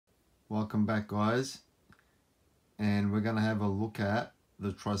Welcome back, guys, and we're gonna have a look at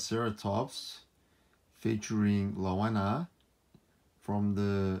the Triceratops featuring Loana from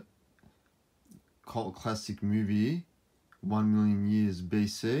the cult classic movie 1 million years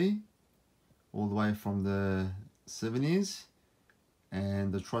BC, all the way from the 70s.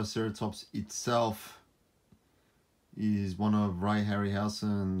 And the Triceratops itself is one of Ray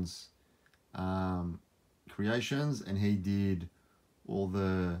HarryHausen's creations, and he did all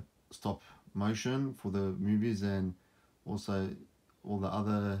the stop motion for the movies and also all the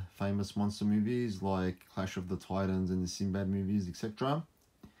other famous monster movies like Clash of the Titans and the Sinbad movies, etc.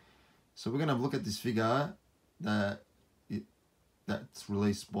 So we're going to have a look at this figure that's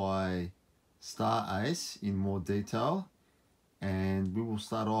released by Star Ace in more detail, and we will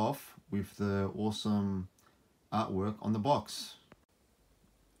start off with the awesome artwork on the box.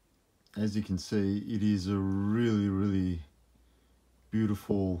 As you can see, it is a really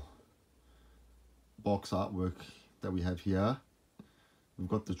beautiful box artwork that we have here. We've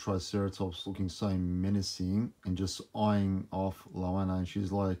got the Triceratops looking so menacing and just eyeing off Loana, and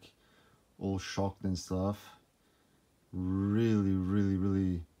she's like all shocked and stuff.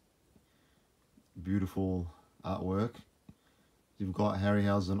 Really beautiful artwork. You've got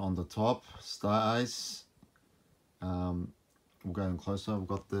HarryHausen on the top, Star Ace. We'll go in closer. We've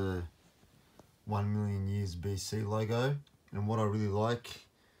got the 1 million years BC logo, and what I really like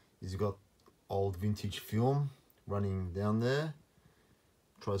is you've got old vintage film running down there.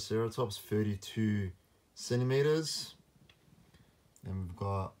 Triceratops, 32 centimeters, and we've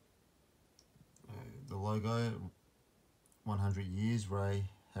got the logo, 100 years Ray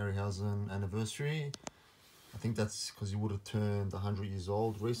HarryHausen anniversary. I think that's because he would have turned 100 years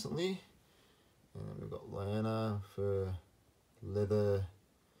old recently. And then we've got Loana for leather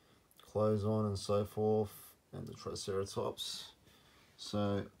clothes on and so forth, and the Triceratops.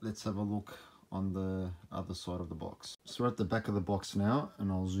 So let's have a look on the other side of the box. So we're at the back of the box now,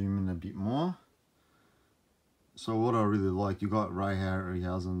 and I'll zoom in a bit more. So what I really like, you got Ray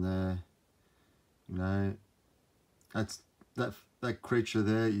Harryhausen there. You know, that creature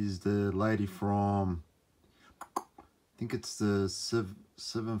there is the lady from, I think it's the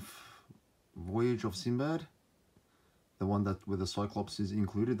seventh voyage of Sinbad, the one that where the Cyclops is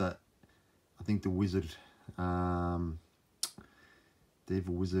included. That I think the wizard, the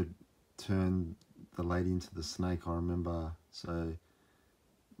evil wizard, turned the lady into the snake, I remember. So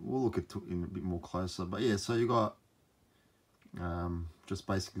we'll look at it in a bit more closer. But yeah, so you got just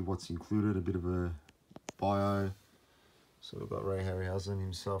basically what's included, a bit of a bio. So we've got Ray HarryHausen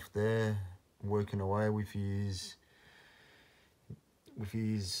himself there, working away with his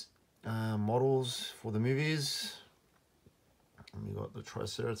models for the movies. And you got the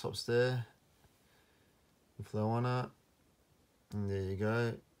Triceratops there with Loana, and there you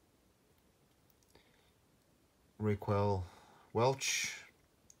go. Raquel Welch.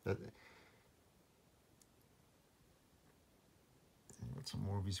 Got some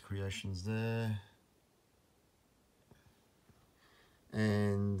more of his creations there.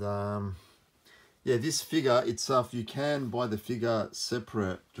 And yeah, this figure itself, you can buy the figure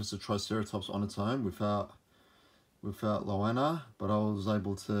separate, just a Triceratops on its own without Loana, but I was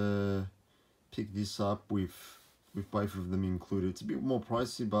able to pick this up with both of them included. It's a bit more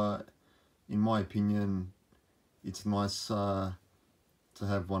pricey, but in my opinion, it's nice to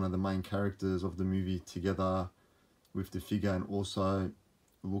have one of the main characters of the movie together with the figure, and also it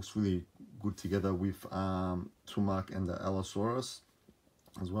looks really good together with Tumak and the Allosaurus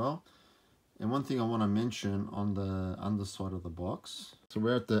as well. And one thing I want to mention on the underside of the box. So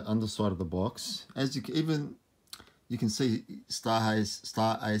we're at the underside of the box. As you can see, Star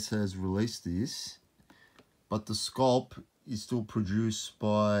Ace has released this, but the sculpt is still produced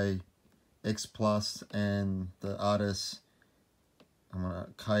by X Plus and the artist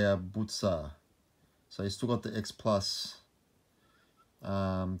Kaibutsuya. So you still got the X Plus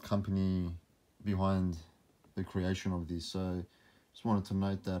company behind the creation of this. So just wanted to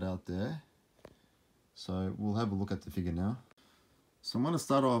note that out there. So we'll have a look at the figure now. So I'm going to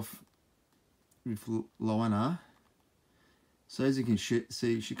start off with Loana. So as you can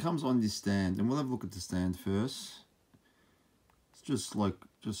see, she comes on this stand, and we'll have a look at the stand first. It's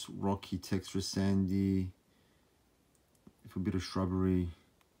just rocky texture, sandy, with a bit of shrubbery.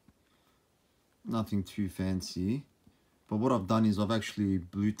 Nothing too fancy. But what I've done is I've actually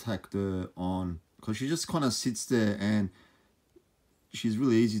blue tacked her on, because she just kind of sits there and she's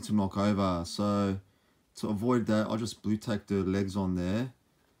really easy to knock over. So to avoid that, I just blue tacked her legs on there.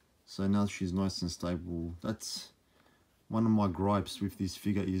 So now she's nice and stable. That's one of my gripes with this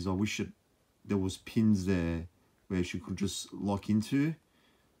figure, is I wish there was pins there where she could just lock into.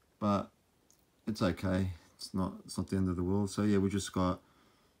 but it's okay. It's not the end of the world. So yeah, we just got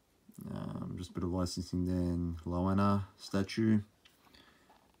just a bit of licensing there in Loana statue.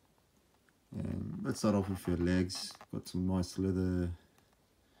 And let's start off with her legs. Got some nice leather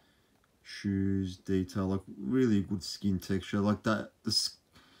shoes, detail, like really good skin texture, like that.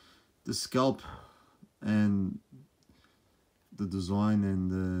 The scalp and the design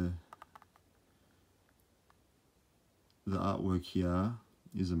and the artwork here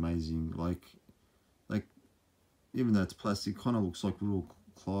is amazing. Like even though it's plastic, kind of looks like real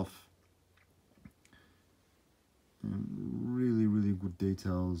cloth. And really good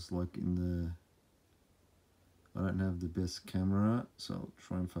details, like in the, I don't have the best camera, so I'll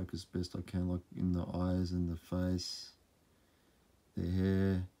try and focus best I can, like in the eyes and the face, the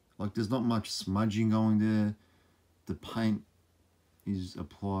hair. Like there's not much smudging going there. The paint is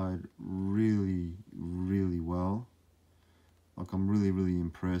applied really well. Like I'm really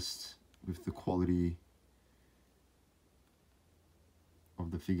impressed with the quality of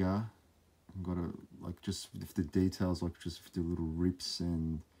the figure. I've got a, like, just with the details, like just with the little rips,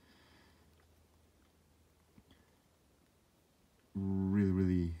 and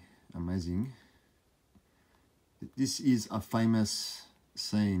really amazing. This is a famous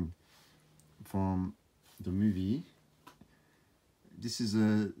scene from the movie. This is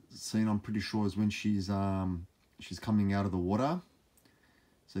a scene I'm pretty sure is when she's coming out of the water.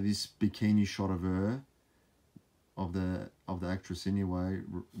 So this bikini shot of her, of the actress anyway,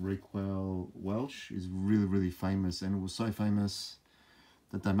 Raquel Welch, is really famous, and it was so famous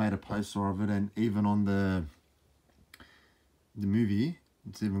that they made a poster of it, and even on the movie,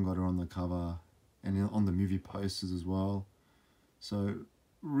 it's even got her on the cover and on the movie posters as well. So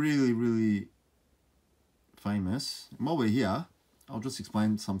really famous. And while we're here, I'll just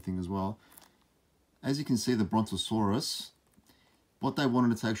explain something as well. As you can see, the Brontosaurus, what they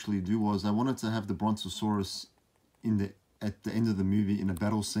wanted to actually do was they wanted to have the Brontosaurus at the end of the movie in a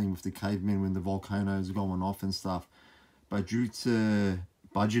battle scene with the cavemen when the volcanoes are going off and stuff. But due to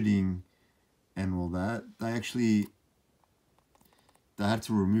budgeting and all that, they had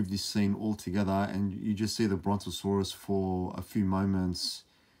to remove this scene altogether, and you just see the Brontosaurus for a few moments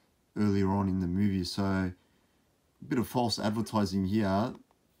earlier on in the movie. So a bit of false advertising here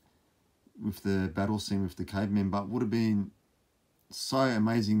with the battle scene with the cavemen, but would have been so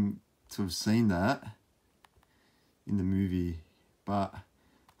amazing to have seen that in the movie. But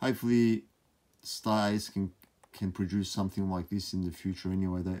hopefully Star Ace can produce something like this in the future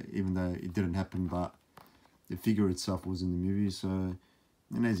anyway, even though it didn't happen, but the figure itself was in the movie. So,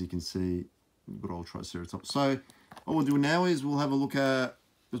 and as you can see, good old Triceratops. So what we'll do now is we'll have a look at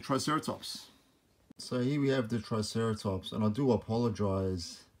the Triceratops. So here we have the Triceratops, and I do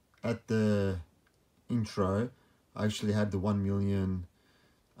apologize, at the intro I actually had the 1 million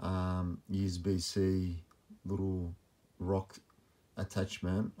years BC little rock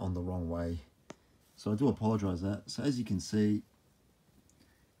attachment on the wrong way, so I do apologize that. So as you can see,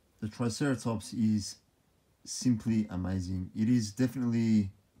 the Triceratops is simply amazing. It is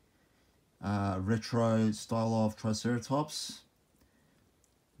definitely retro style of Triceratops,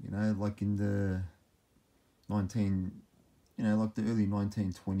 you know, like in the like the early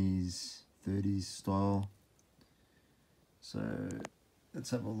 1920s 30s style. So let's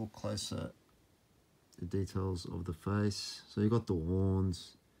have a look closer at the details of the face. So you got the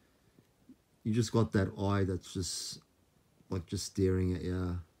horns, you just got that eye that's just staring at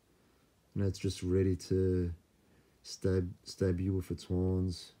you. You know, it's just ready to stab you with its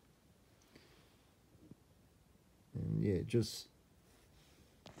horns. And yeah, just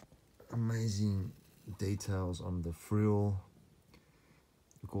amazing details on the frill.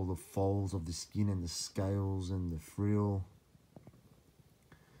 Look, all the folds of the skin and the scales and the frill.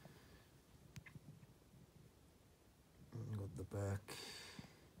 And you got the back.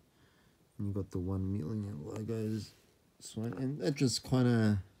 And you got the 1 million logos. So, and that just kind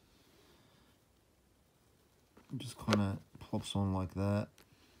of pops on like that.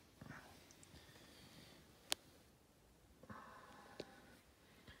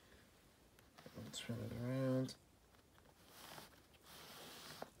 Let's turn it around.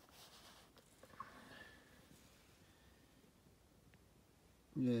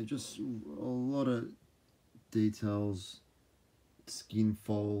 Yeah, just a lot of details, skin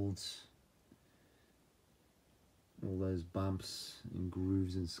folds, all those bumps and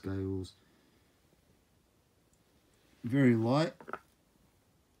grooves and scales. Very light,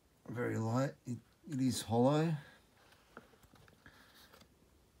 very light. It is hollow.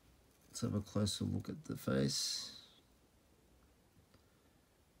 Let's have a closer look at the face.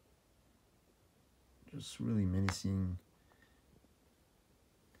 Just really menacing.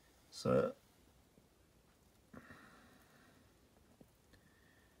 So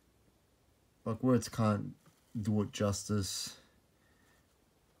like words can't do it justice.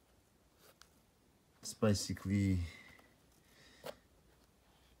 It's basically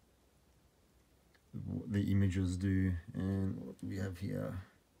what the images do. And what do we have here?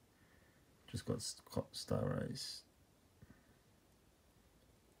 Just got star rays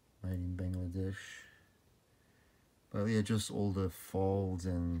made in Bangladesh. But yeah, just all the folds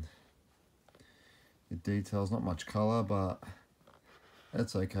and the details. Not much color, but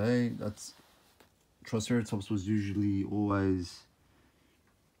that's okay. That's Triceratops was usually always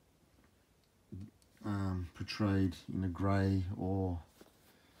portrayed in a grey or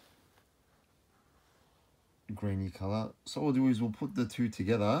greeny color. So what we'll do is we'll put the two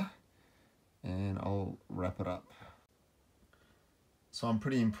together and I'll wrap it up. So I'm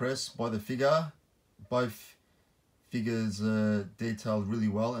pretty impressed by the figure. Both figures are detailed really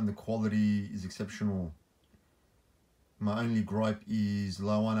well and the quality is exceptional. My only gripe is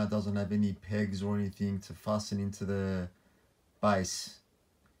Loana doesn't have any pegs or anything to fasten into the base.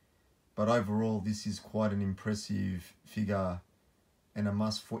 But overall, this is quite an impressive figure and a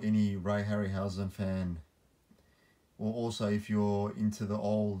must for any Ray HarryHausen fan. Or also if you're into the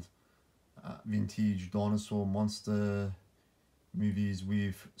old vintage dinosaur monster movies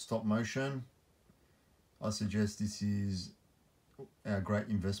with stop motion, I suggest this is a great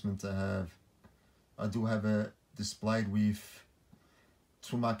investment to have. I do have it displayed with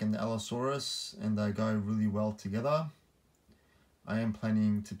Tumak and the Allosaurus and they go really well together. I am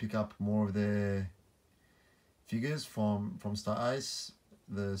planning to pick up more of their figures from Star Ace,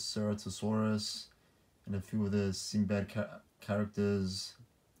 the Ceratosaurus and a few of the Sinbad characters,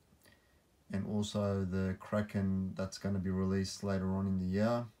 and also the Kraken that's going to be released later on in the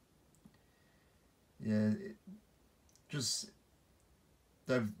year. Yeah,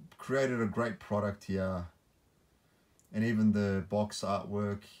 they've created a great product here, and even the box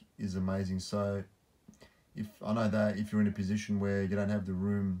artwork is amazing. So I know that if you're in a position where you don't have the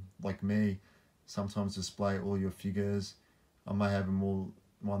room like me, sometimes display all your figures, I may have them all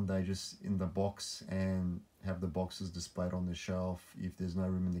one day just in the box and have the boxes displayed on the shelf if there's no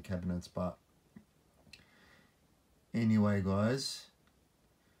room in the cabinets. But anyway guys,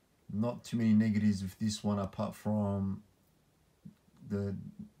 not too many negatives with this one apart from the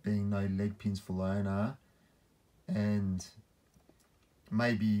being no leg pins for Loana, and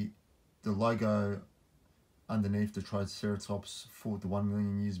maybe the logo underneath the Triceratops for the 1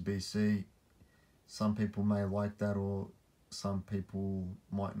 million years BC. Some people may like that or some people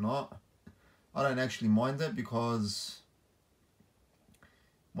might not. I don't actually mind it because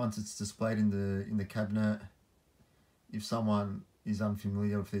once it's displayed in the cabinet, if someone is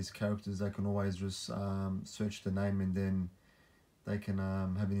unfamiliar with these characters, they can always just search the name and then they can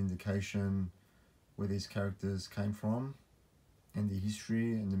have an indication where these characters came from and the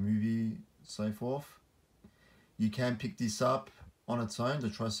history and the movie, so forth. You can pick this up on its own, the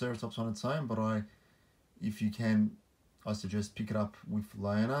Triceratops on its own, but if you can, I suggest pick it up with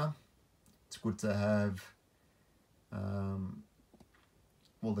Loana. It's good to have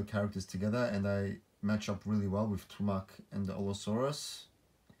all the characters together and they match up really well with Tumak and the Allosaurus.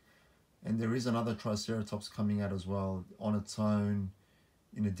 And there is another Triceratops coming out as well on its own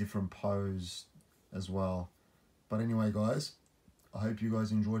in a different pose as well. But anyway guys, I hope you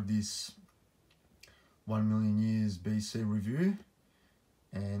guys enjoyed this 1 million years BC review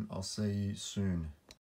and I'll see you soon.